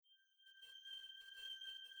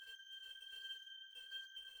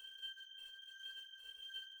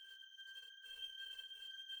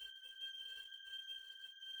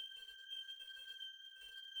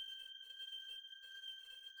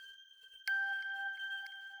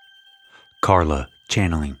Carla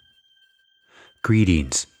channeling.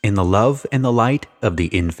 Greetings in the love and the light of the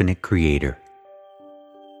infinite Creator.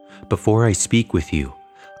 Before I speak with you,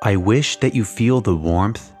 I wish that you feel the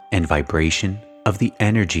warmth and vibration of the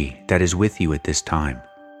energy that is with you at this time.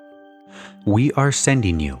 We are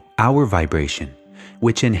sending you our vibration,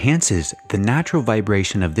 which enhances the natural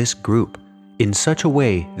vibration of this group in such a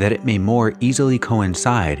way that it may more easily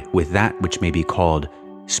coincide with that which may be called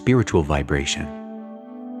spiritual vibration.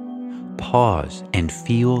 Pause and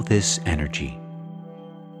feel this energy.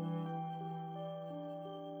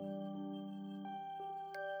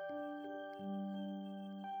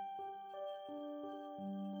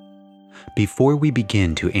 Before we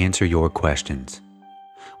begin to answer your questions,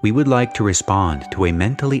 we would like to respond to a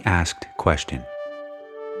mentally asked question.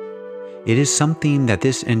 It is something that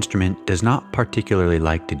this instrument does not particularly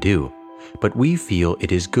like to do, but we feel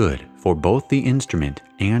it is good for both the instrument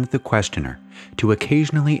and the questioner to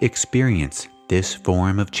occasionally experience this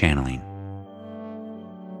form of channeling.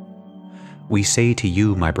 We say to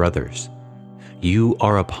you, my brothers, you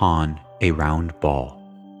are upon a round ball.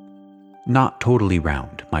 Not totally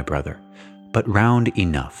round, my brother, but round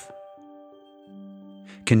enough.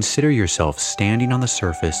 Consider yourself standing on the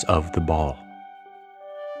surface of the ball.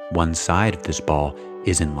 One side of this ball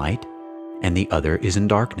is in light, and the other is in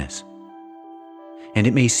darkness. And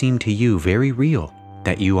it may seem to you very real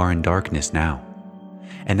that you are in darkness now,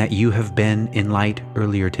 and that you have been in light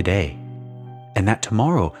earlier today, and that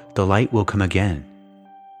tomorrow the light will come again,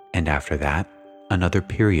 and after that, another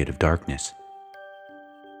period of darkness.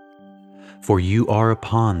 For you are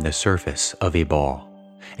upon the surface of a ball,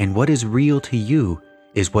 and what is real to you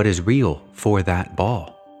is what is real for that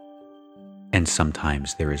ball. And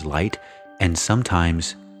sometimes there is light, and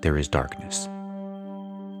sometimes there is darkness.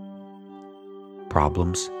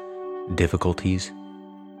 Problems, difficulties,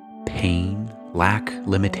 pain, lack,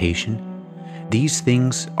 limitation, these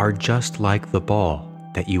things are just like the ball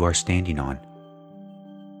that you are standing on.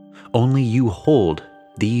 Only you hold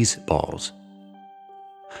these balls.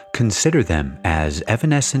 Consider them as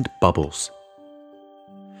evanescent bubbles.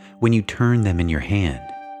 When you turn them in your hand,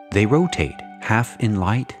 they rotate half in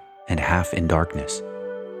light and half in darkness.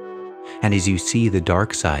 And as you see the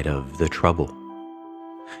dark side of the trouble,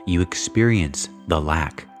 you experience the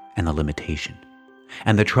lack and the limitation,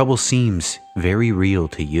 and the trouble seems very real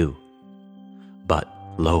to you. But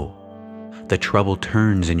lo, the trouble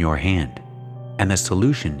turns in your hand, and the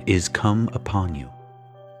solution is come upon you.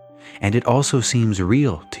 And it also seems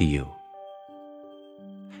real to you.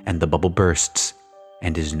 And the bubble bursts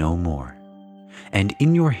and is no more. And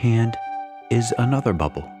in your hand is another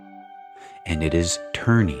bubble, and it is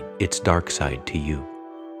turning its dark side to you.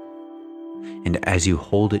 And as you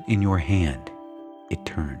hold it in your hand, it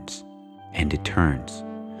turns, and it turns,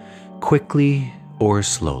 quickly or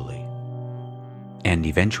slowly. And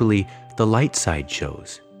eventually the light side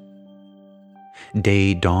shows.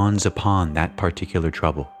 Day dawns upon that particular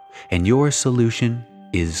trouble, and your solution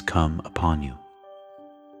is come upon you.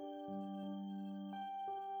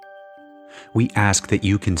 We ask that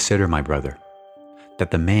you consider, my brother,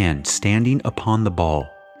 that the man standing upon the ball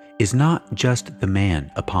is not just the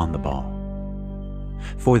man upon the ball.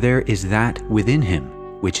 For there is that within him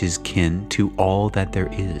which is kin to all that there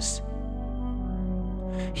is.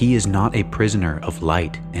 He is not a prisoner of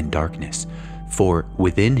light and darkness, for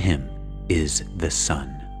within him is the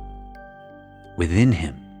sun. Within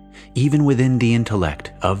him, even within the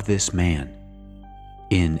intellect of this man,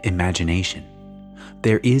 in imagination,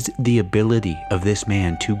 there is the ability of this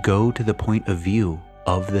man to go to the point of view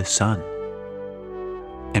of the sun.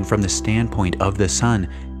 And from the standpoint of the sun,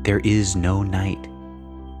 there is no night.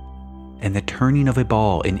 And the turning of a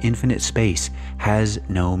ball in infinite space has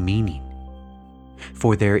no meaning.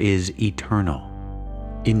 For there is eternal,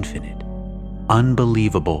 infinite,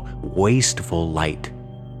 unbelievable, wasteful light.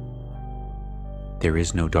 There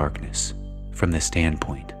is no darkness from the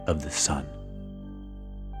standpoint of the sun.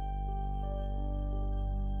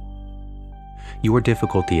 Your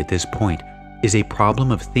difficulty at this point is a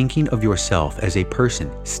problem of thinking of yourself as a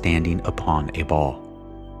person standing upon a ball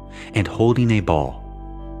and holding a ball,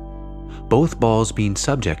 both balls being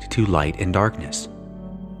subject to light and darkness.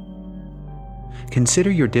 Consider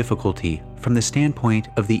your difficulty from the standpoint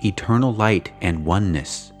of the eternal light and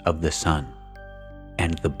oneness of the sun,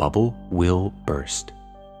 and the bubble will burst.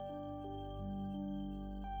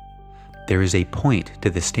 There is a point to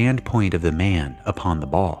the standpoint of the man upon the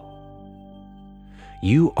ball.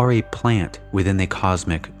 You are a plant within the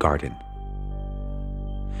cosmic garden.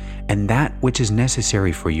 And that which is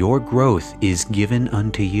necessary for your growth is given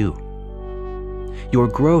unto you. Your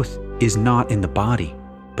growth is not in the body,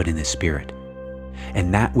 but in the spirit.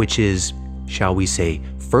 And that which is shall we say,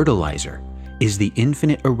 fertilizer, is the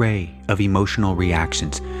infinite array of emotional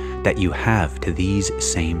reactions that you have to these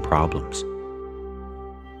same problems.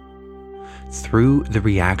 Through the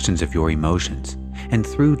reactions of your emotions, and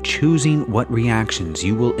through choosing what reactions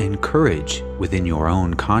you will encourage within your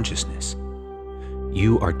own consciousness,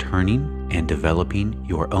 you are turning and developing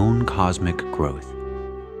your own cosmic growth.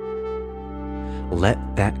 Let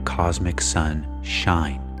that cosmic sun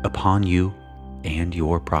shine upon you and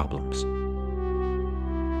your problems.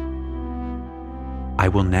 I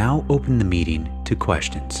will now open the meeting to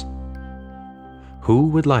questions. Who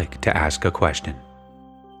would like to ask a question?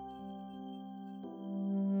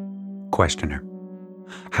 Questioner: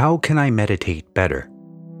 how can I meditate better?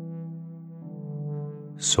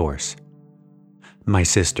 Source: my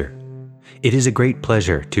sister, it is a great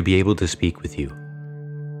pleasure to be able to speak with you.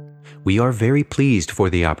 We are very pleased for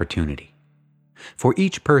the opportunity. For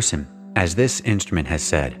each person, as this instrument has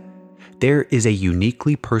said, there is a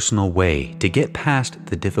uniquely personal way to get past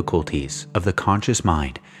the difficulties of the conscious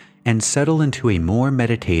mind and settle into a more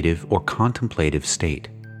meditative or contemplative state.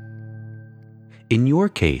 In your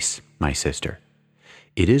case, my sister,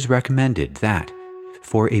 it is recommended that,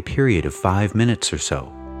 for a period of 5 minutes or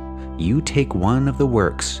so, you take one of the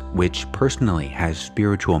works which personally has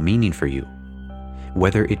spiritual meaning for you,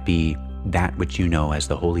 whether it be that which you know as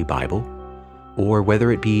the Holy Bible, or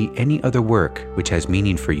whether it be any other work which has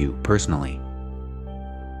meaning for you personally.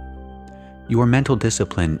 Your mental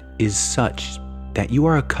discipline is such that you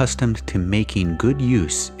are accustomed to making good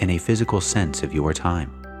use in a physical sense of your time.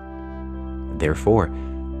 Therefore,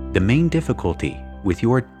 the main difficulty with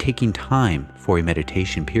your taking time for a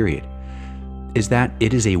meditation period is that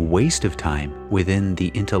it is a waste of time within the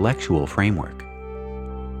intellectual framework.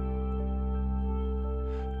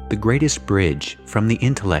 The greatest bridge from the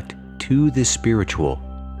intellect to the spiritual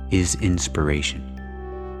is inspiration.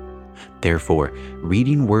 Therefore,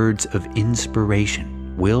 reading words of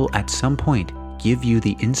inspiration will at some point give you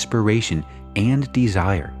the inspiration and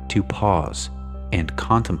desire to pause and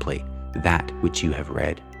contemplate that which you have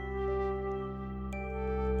read.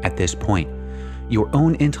 At this point, your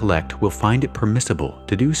own intellect will find it permissible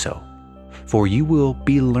to do so, for you will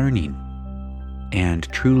be learning. And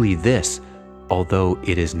truly this, although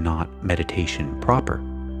it is not meditation proper,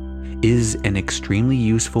 is an extremely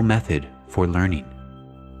useful method for learning.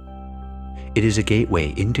 It is a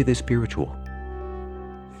gateway into the spiritual.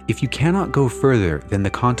 If you cannot go further than the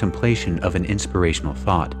contemplation of an inspirational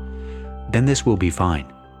thought, then this will be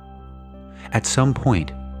fine. At some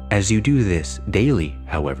point, as you do this daily,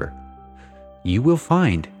 however, you will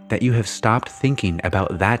find that you have stopped thinking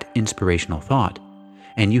about that inspirational thought,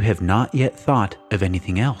 and you have not yet thought of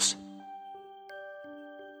anything else.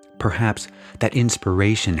 Perhaps that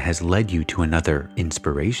inspiration has led you to another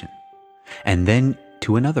inspiration, and then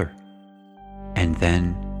to another, and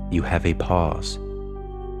then you have a pause.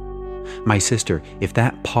 My sister, if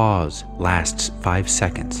that pause lasts 5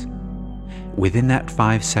 seconds, within that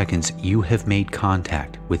 5 seconds you have made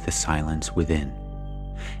contact with the silence within,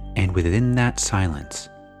 and within that silence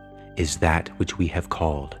is that which we have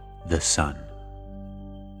called the sun.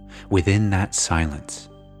 Within that silence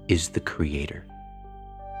is the Creator.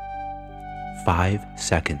 5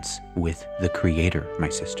 seconds with the Creator, my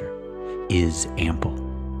sister, is ample.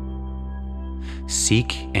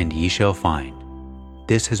 Seek and ye shall find.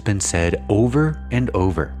 This has been said over and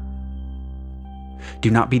over.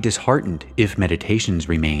 Do not be disheartened if meditations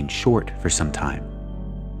remain short for some time.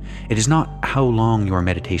 It is not how long your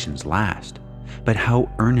meditations last, but how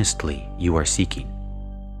earnestly you are seeking.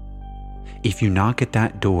 If you knock at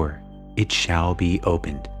that door, it shall be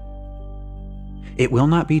opened. It will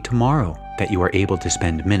not be tomorrow that you are able to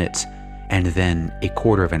spend minutes and then a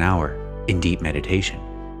quarter of an hour in deep meditation.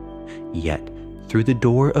 Yet, through the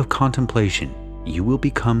door of contemplation, you will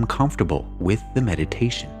become comfortable with the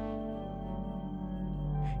meditation.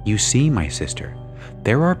 You see, my sister,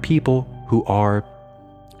 there are people who are,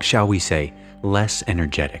 shall we say, less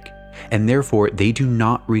energetic, and therefore they do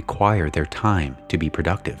not require their time to be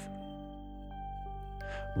productive.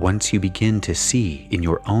 Once you begin to see in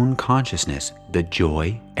your own consciousness the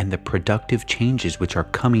joy and the productive changes which are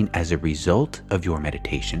coming as a result of your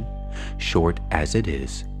meditation, short as it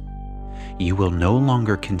is, you will no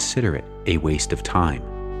longer consider it a waste of time.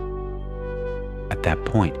 At that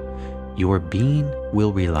point, your being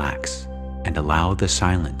will relax and allow the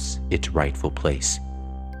silence its rightful place.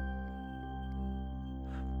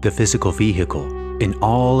 The physical vehicle in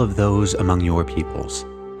all of those among your pupils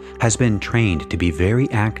has been trained to be very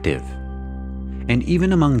active, and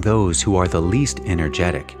even among those who are the least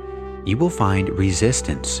energetic, you will find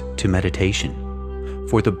resistance to meditation,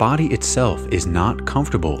 for the body itself is not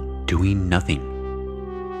comfortable doing nothing.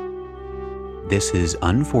 This is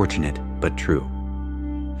unfortunate but true.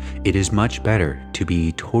 It is much better to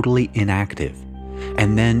be totally inactive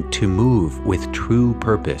and then to move with true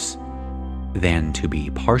purpose than to be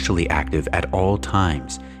partially active at all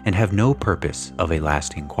times and have no purpose of a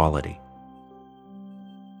lasting quality.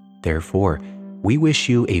 Therefore, we wish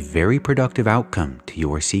you a very productive outcome to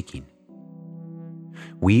your seeking.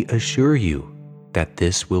 We assure you that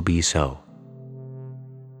this will be so.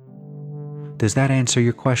 Does that answer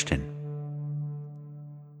your question?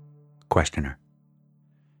 Questioner.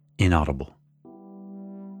 Inaudible.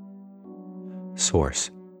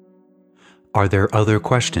 Source. Are there other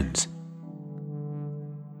questions?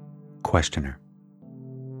 Questioner.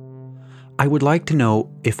 I would like to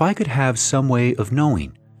know if I could have some way of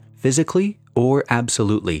knowing, physically or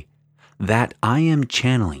absolutely, that I am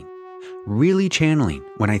channeling, really channeling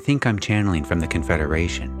when I think I'm channeling from the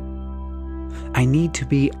Confederation. I need to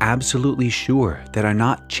be absolutely sure that I'm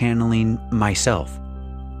not channeling myself,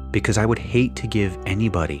 because I would hate to give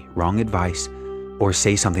anybody wrong advice or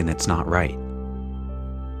say something that's not right.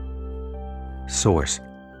 Source.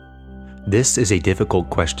 This is a difficult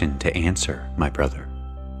question to answer, my brother.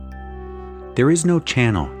 There is no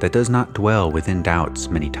channel that does not dwell within doubts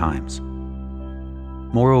many times.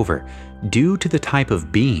 Moreover, due to the type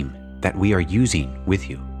of beam that we are using with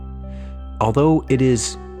you, although it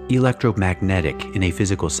is electromagnetic in a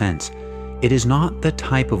physical sense, it is not the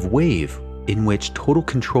type of wave in which total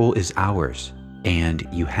control is ours and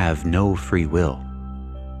you have no free will.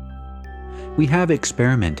 We have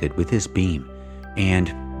experimented with this beam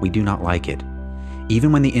and we do not like it,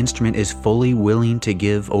 even when the instrument is fully willing to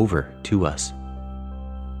give over to us.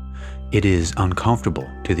 It is uncomfortable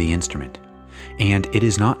to the instrument, and it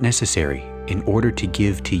is not necessary in order to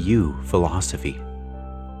give to you philosophy.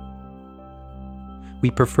 We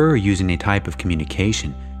prefer using a type of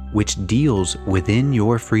communication which deals within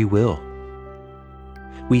your free will.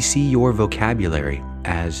 We see your vocabulary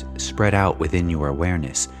as spread out within your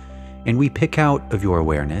awareness, and we pick out of your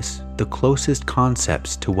awareness the closest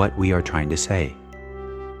concepts to what we are trying to say.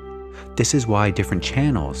 This is why different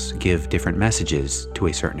channels give different messages to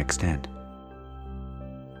a certain extent.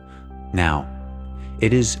 Now,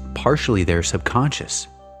 it is partially their subconscious,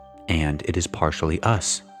 and it is partially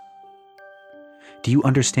us. Do you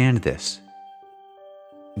understand this?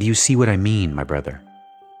 Do you see what I mean, my brother?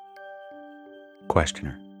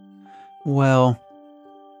 Questioner. Well,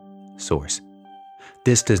 Source.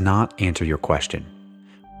 This does not answer your question,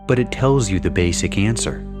 but it tells you the basic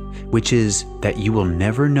answer, which is that you will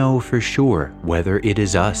never know for sure whether it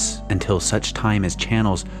is us until such time as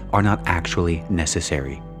channels are not actually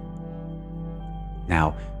necessary.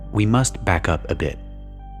 Now, we must back up a bit.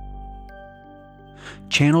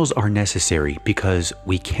 Channels are necessary because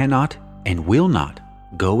we cannot and will not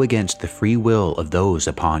go against the free will of those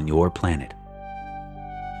upon your planet.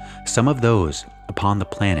 Some of those upon the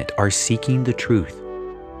planet are seeking the truth.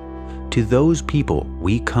 To those people,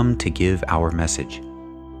 we come to give our message.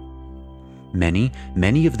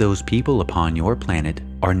 Many of those people upon your planet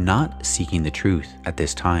are not seeking the truth at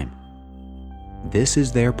this time. This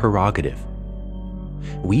is their prerogative.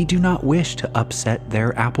 We do not wish to upset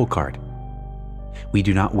their apple cart. We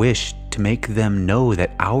do not wish to make them know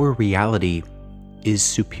that our reality is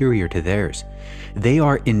superior to theirs. They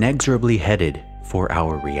are inexorably headed for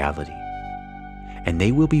our reality, and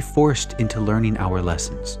they will be forced into learning our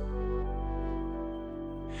lessons.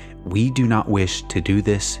 We do not wish to do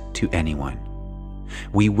this to anyone.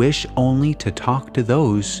 We wish only to talk to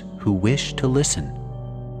those who wish to listen.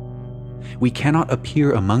 We cannot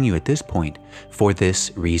appear among you at this point for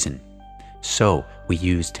this reason. So we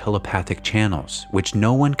use telepathic channels, which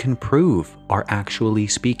no one can prove are actually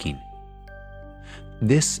speaking.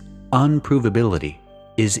 This unprovability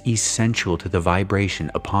is essential to the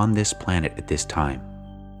vibration upon this planet at this time.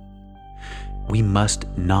 We must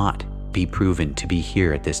not be proven to be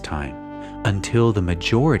here at this time until the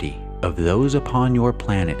majority of those upon your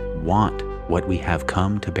planet want what we have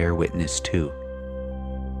come to bear witness to.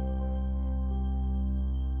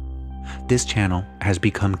 This channel has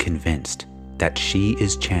become convinced that she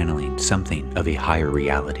is channeling something of a higher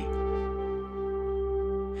reality.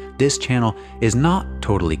 This channel is not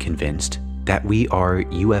totally convinced that we are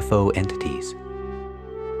UFO entities.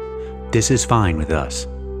 This is fine with us.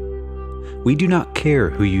 We do not care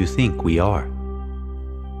who you think we are.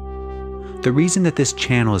 The reason that this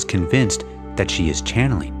channel is convinced that she is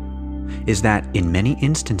channeling is that in many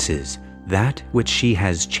instances, that which she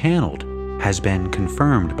has channeled has been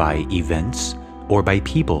confirmed by events or by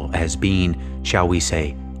people as being, shall we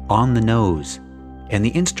say, on the nose, and the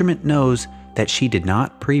instrument knows that she did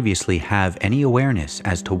not previously have any awareness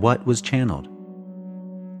as to what was channeled.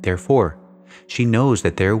 Therefore, she knows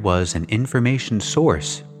that there was an information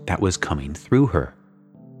source that was coming through her.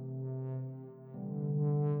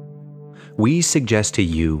 We suggest to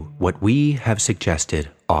you what we have suggested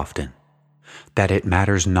often, that it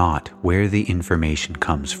matters not where the information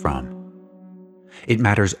comes from. It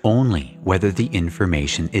matters only whether the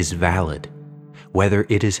information is valid, whether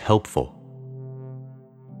it is helpful.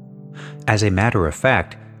 As a matter of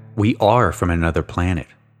fact, we are from another planet.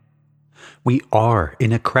 We are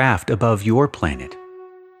in a craft above your planet.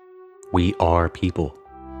 We are people,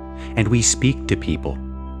 and we speak to people.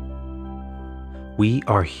 We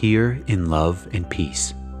are here in love and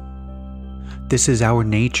peace. This is our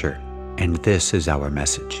nature, and this is our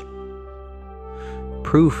message.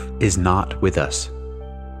 Proof is not with us.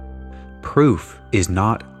 Proof is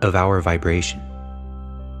not of our vibration.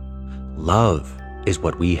 Love is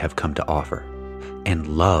what we have come to offer, and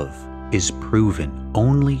love is proven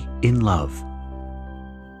only in love.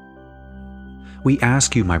 We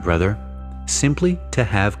ask you, my brother, simply to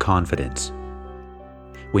have confidence.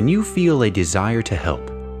 When you feel a desire to help,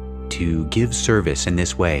 to give service in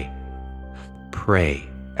this way, pray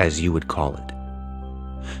as you would call it.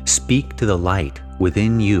 Speak to the light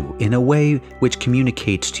within you in a way which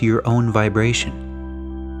communicates to your own vibration.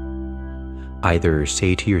 Either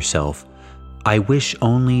say to yourself, I wish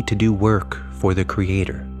only to do work for the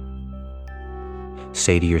Creator.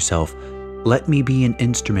 Say to yourself, let me be an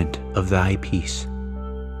instrument of thy peace.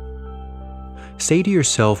 Say to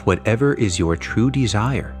yourself whatever is your true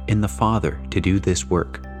desire in the Father to do this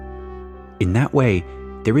work. In that way,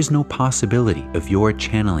 there is no possibility of your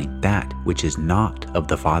channeling that which is not of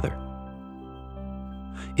the Father.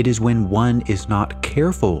 It is when one is not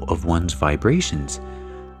careful of one's vibrations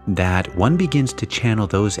that one begins to channel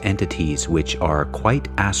those entities which are quite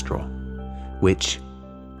astral, which,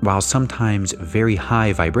 while sometimes very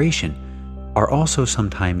high vibration, are also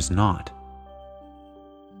sometimes not.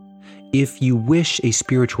 If you wish a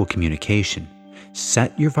spiritual communication,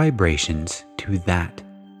 set your vibrations to that.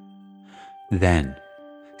 Then,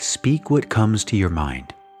 speak what comes to your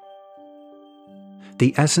mind.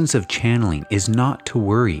 The essence of channeling is not to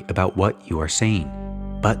worry about what you are saying,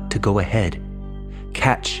 but to go ahead.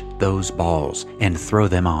 Catch those balls and throw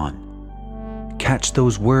them on. Catch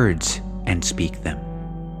those words and speak them.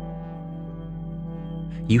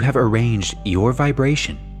 You have arranged your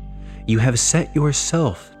vibration. You have set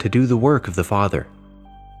yourself to do the work of the Father.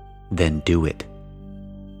 Then do it.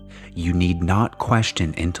 You need not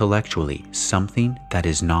question intellectually something that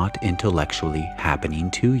is not intellectually happening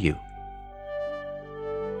to you.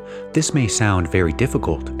 This may sound very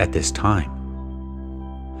difficult at this time.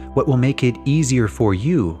 What will make it easier for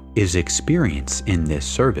you is experience in this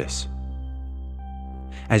service.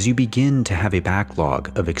 As you begin to have a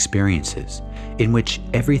backlog of experiences in which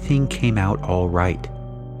everything came out all right,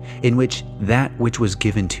 in which that which was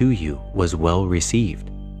given to you was well received,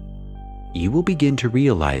 you will begin to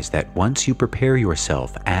realize that once you prepare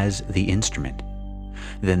yourself as the instrument,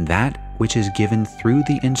 then that which is given through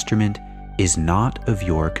the instrument is not of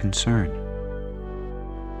your concern.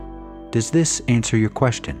 Does this answer your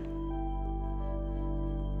question?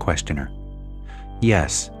 Questioner: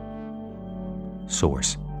 yes.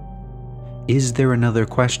 Source: is there another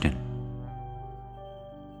question?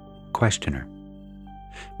 Questioner: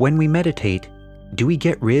 when we meditate, do we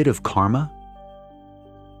get rid of karma?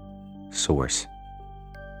 Source: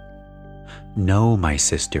 no, my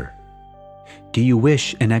sister. Do you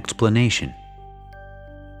wish an explanation?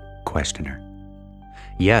 Questioner: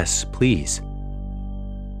 yes, please.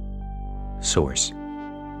 Source: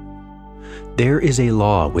 there is a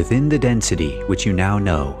law within the density which you now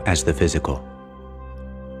know as the physical.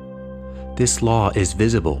 This law is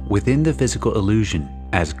visible within the physical illusion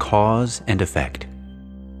as cause and effect.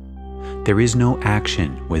 There is no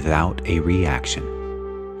action without a reaction.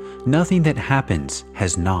 Nothing that happens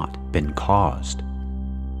has not been caused.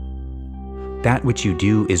 That which you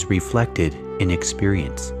do is reflected in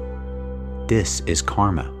experience. This is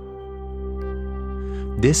karma.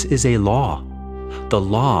 This is a law. The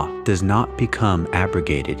law does not become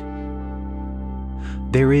abrogated.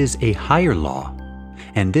 There is a higher law,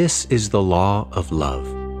 and this is the law of love.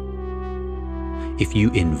 If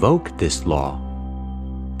you invoke this law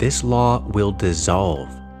will dissolve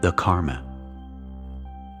the karma.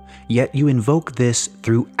 Yet you invoke this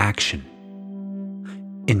through action.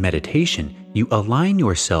 In meditation, you align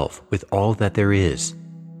yourself with all that there is.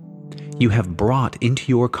 You have brought into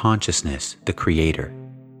your consciousness the Creator.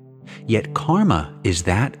 Yet karma is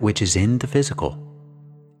that which is in the physical.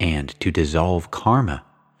 And to dissolve karma,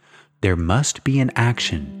 there must be an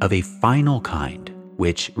action of a final kind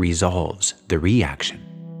which resolves the reaction.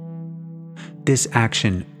 This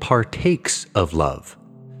action partakes of love,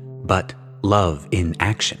 but love in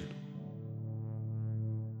action.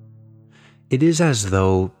 It is as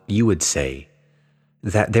though you would say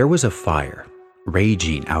that there was a fire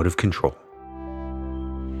raging out of control,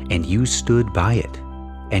 and you stood by it,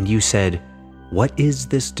 and you said, "What is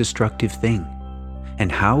this destructive thing,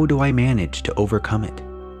 and how do I manage to overcome it?"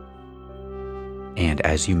 And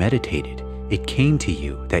as you meditated, it came to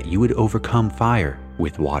you that you would overcome fire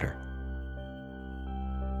with water.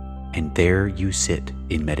 And there you sit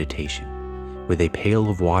in meditation, with a pail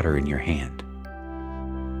of water in your hand.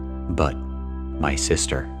 But, my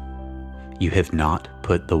sister, you have not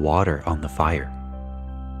put the water on the fire.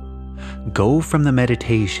 Go from the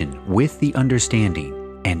meditation with the understanding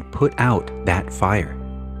and put out that fire.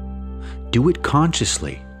 Do it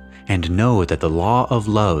consciously and know that the law of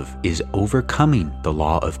love is overcoming the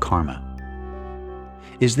law of karma.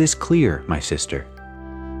 Is this clear, my sister?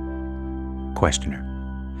 Questioner: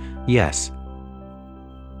 Yes.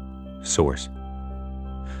 Source: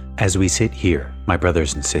 As we sit here, my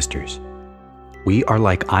brothers and sisters, we are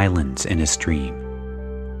like islands in a stream.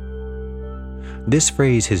 This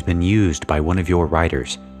phrase has been used by one of your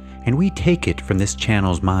writers, and we take it from this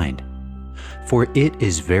channel's mind, for it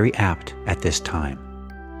is very apt at this time.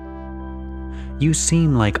 You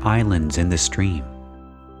seem like islands in the stream.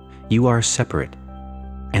 You are separate,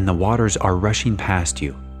 and the waters are rushing past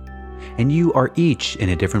you, and you are each in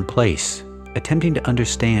a different place, attempting to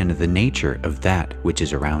understand the nature of that which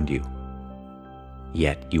is around you.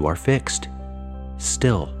 Yet you are fixed,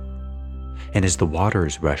 still, and as the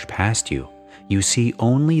waters rush past you, you see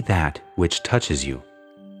only that which touches you.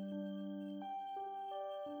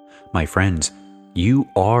 My friends, you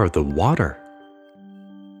are the water.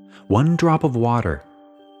 One drop of water,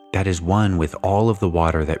 that is one with all of the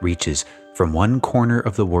water that reaches from one corner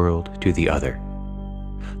of the world to the other.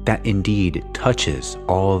 That indeed touches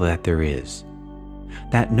all that there is.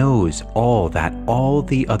 That knows all that all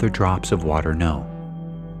the other drops of water know.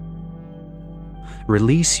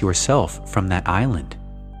 Release yourself from that island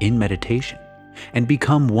in meditation and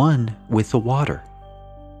become one with the water.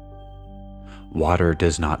 Water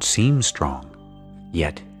does not seem strong,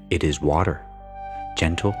 yet it is water,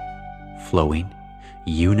 gentle, flowing,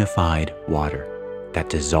 unified water that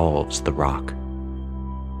dissolves the rock.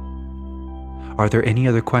 Are there any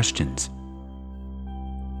other questions?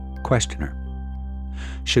 Questioner: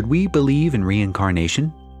 Should we believe in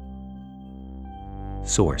reincarnation?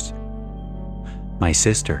 Source: My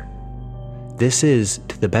sister, this is,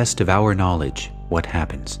 to the best of our knowledge, what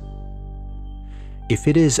happens. If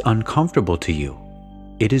it is uncomfortable to you,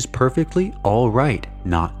 it is perfectly all right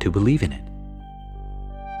not to believe in it.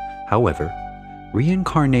 However,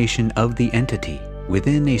 reincarnation of the entity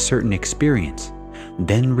within a certain experience,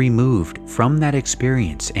 then removed from that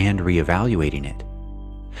experience and reevaluating it,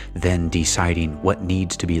 then deciding what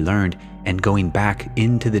needs to be learned and going back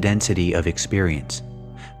into the density of experience,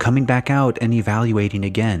 coming back out and evaluating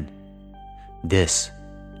again. This,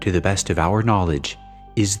 to the best of our knowledge,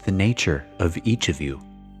 is the nature of each of you.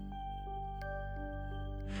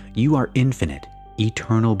 You are infinite,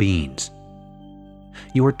 eternal beings.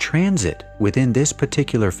 Your transit within this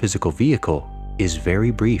particular physical vehicle is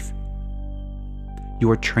very brief.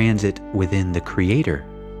 Your transit within the Creator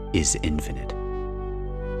is infinite.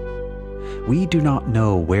 We do not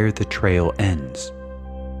know where the trail ends.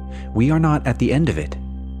 We are not at the end of it.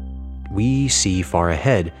 We see far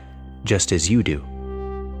ahead, just as you do.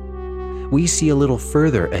 We see a little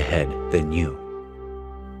further ahead than you.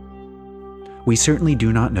 We certainly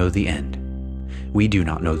do not know the end. We do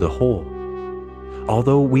not know the whole.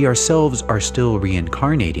 Although we ourselves are still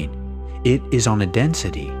reincarnating, it is on a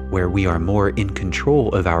density where we are more in control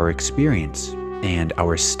of our experience, and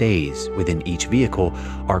our stays within each vehicle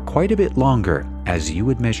are quite a bit longer as you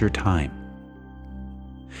would measure time.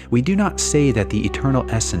 We do not say that the eternal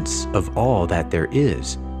essence of all that there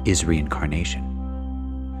is reincarnation.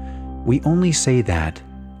 We only say that,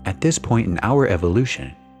 at this point in our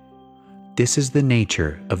evolution, this is the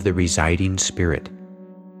nature of the residing spirit.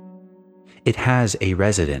 It has a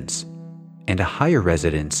residence, and a higher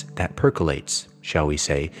residence that percolates, shall we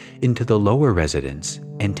say, into the lower residence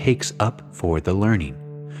and takes up for the learning,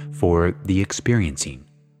 for the experiencing,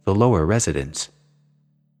 the lower residence.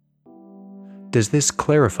 Does this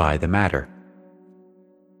clarify the matter?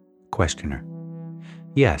 Questioner: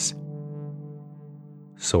 Yes.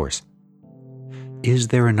 Source: Is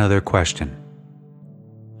there another question?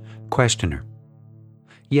 Questioner: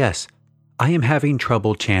 Yes, I am having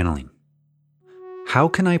trouble channeling. How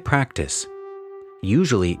can I practice?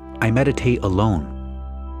 Usually, I meditate alone.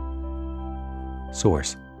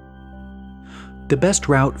 Source: the best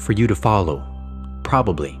route for you to follow,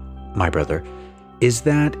 probably, my brother, is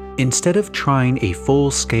that instead of trying a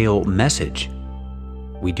full-scale message,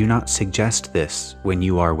 we do not suggest this when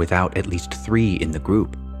you are without at least 3 in the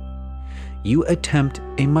group. You attempt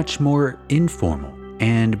a much more informal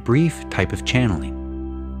and brief type of channeling.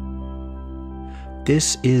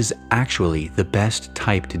 This is actually the best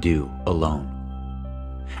type to do alone,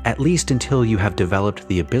 at least until you have developed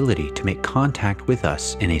the ability to make contact with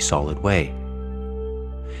us in a solid way.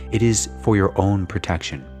 It is for your own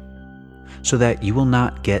protection, so that you will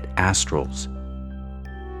not get astrals.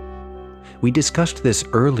 We discussed this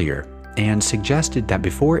earlier and suggested that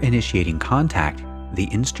before initiating contact, the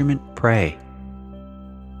instrument pray.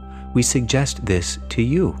 We suggest this to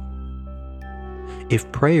you.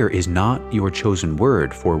 If prayer is not your chosen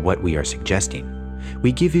word for what we are suggesting,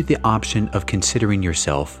 we give you the option of considering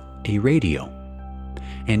yourself a radio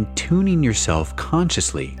and tuning yourself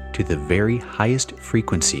consciously to the very highest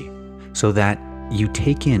frequency so that you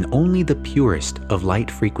take in only the purest of light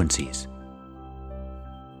frequencies.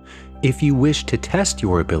 If you wish to test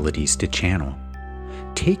your abilities to channel,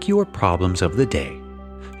 take your problems of the day,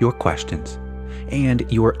 your questions, and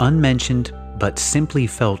your unmentioned but simply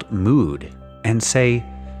felt mood and say,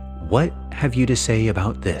 "What have you to say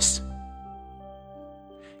about this?"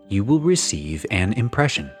 You will receive an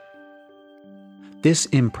impression. This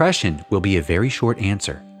impression will be a very short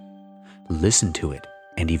answer. Listen to it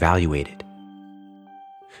and evaluate it.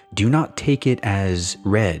 Do not take it as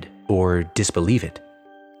read or disbelieve it,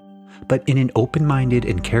 but in an open-minded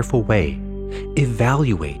and careful way,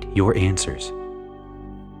 evaluate your answers.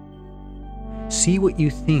 See what you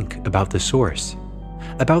think about the source,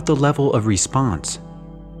 about the level of response.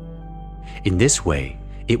 In this way,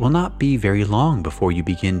 it will not be very long before you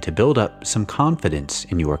begin to build up some confidence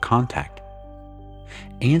in your contact.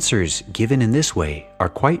 Answers given in this way are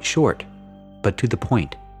quite short, but to the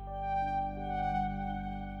point.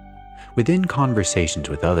 Within conversations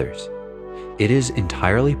with others, it is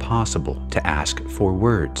entirely possible to ask for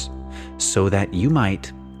words so that you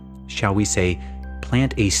might, shall we say,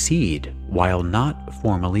 plant a seed while not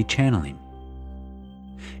formally channeling.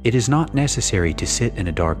 It is not necessary to sit in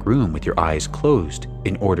a dark room with your eyes closed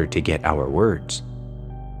in order to get our words.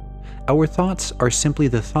 Our thoughts are simply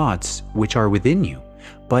the thoughts which are within you,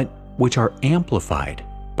 but which are amplified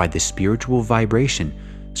by the spiritual vibration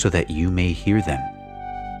so that you may hear them.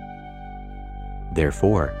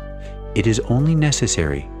 Therefore, it is only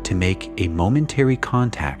necessary to make a momentary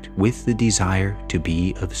contact with the desire to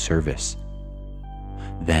be of service.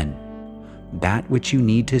 Then, that which you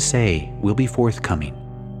need to say will be forthcoming.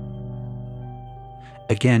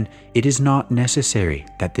 Again, it is not necessary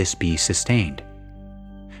that this be sustained.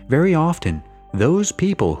 Very often, those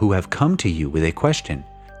people who have come to you with a question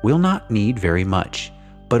will not need very much,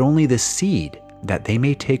 but only the seed that they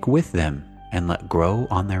may take with them and let grow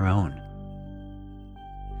on their own.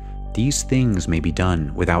 These things may be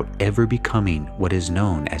done without ever becoming what is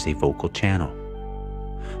known as a vocal channel.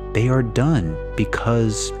 They are done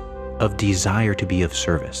because of desire to be of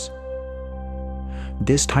service.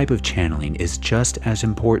 This type of channeling is just as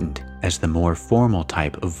important as the more formal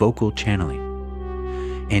type of vocal channeling.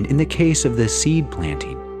 And in the case of the seed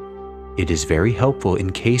planting, it is very helpful in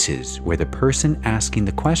cases where the person asking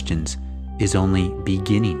the questions is only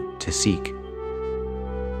beginning to seek.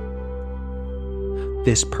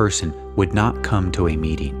 This person would not come to a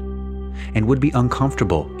meeting and would be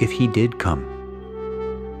uncomfortable if he did come.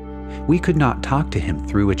 We could not talk to him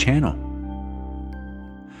through a channel.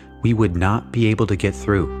 We would not be able to get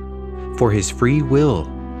through, for his free will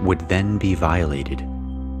would then be violated.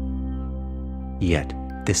 Yet,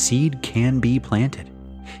 the seed can be planted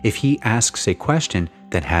if he asks a question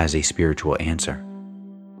that has a spiritual answer.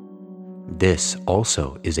 This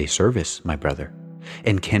also is a service, my brother,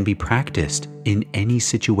 and can be practiced in any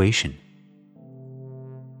situation.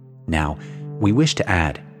 Now, we wish to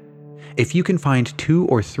add, if you can find 2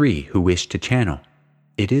 or 3 who wish to channel,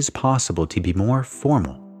 it is possible to be more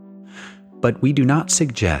formal, but we do not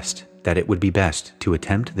suggest that it would be best to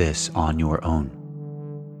attempt this on your own.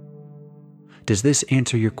 Does this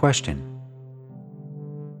answer your question?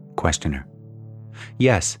 Questioner: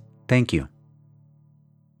 Yes, thank you.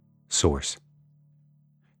 Source: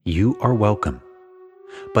 You are welcome,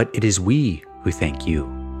 but it is we who thank you,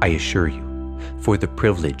 I assure you, for the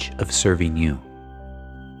privilege of serving you.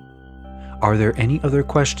 Are there any other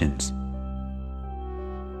questions?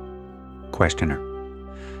 Questioner: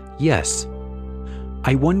 Yes.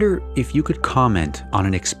 I wonder if you could comment on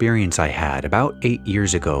an experience I had about 8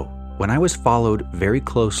 years ago when I was followed very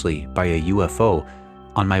closely by a UFO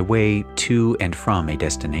on my way to and from a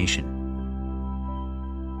destination.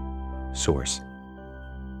 Source: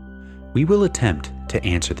 we will attempt to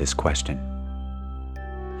answer this question.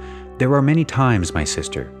 There are many times, my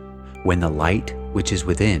sister, when the light which is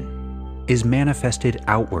within is manifested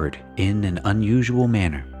outward in an unusual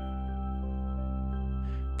manner.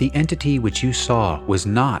 The entity which you saw was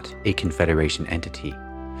not a Confederation entity,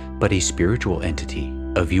 but a spiritual entity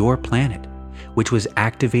of your planet, which was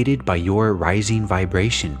activated by your rising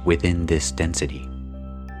vibration within this density.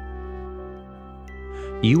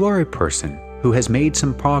 You are a person who has made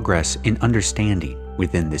some progress in understanding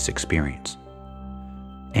within this experience.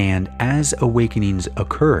 And as awakenings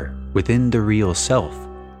occur within the real self,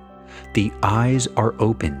 the eyes are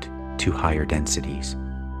opened to higher densities.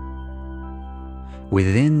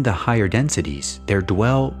 Within the higher densities, there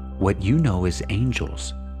dwell what you know as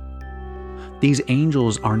angels. These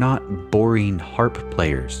angels are not boring harp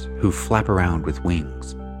players who flap around with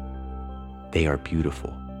wings. They are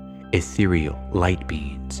beautiful, ethereal light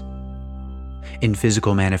beings. In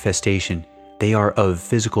physical manifestation, they are of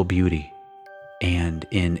physical beauty, and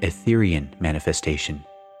in Etherian manifestation,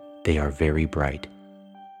 they are very bright.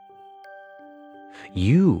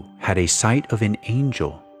 You had a sight of an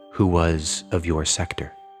angel who was of your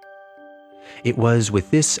sector. It was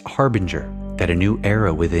with this harbinger that a new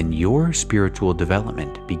era within your spiritual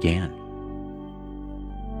development began.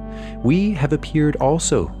 We have appeared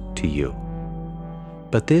also to you,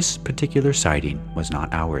 but this particular sighting was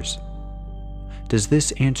not ours. Does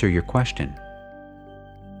this answer your question?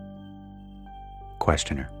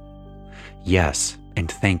 Questioner: yes,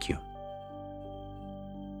 and thank you.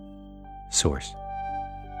 Source: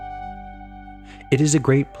 it is a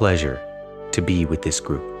great pleasure to be with this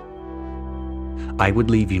group. I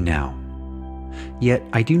would leave you now, yet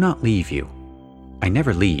I do not leave you. I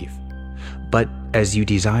never leave, but as you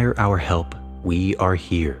desire our help, we are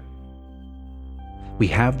here. We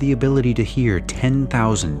have the ability to hear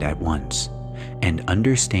 10,000 at once and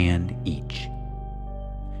understand each.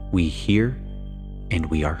 We hear and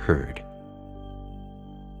we are heard.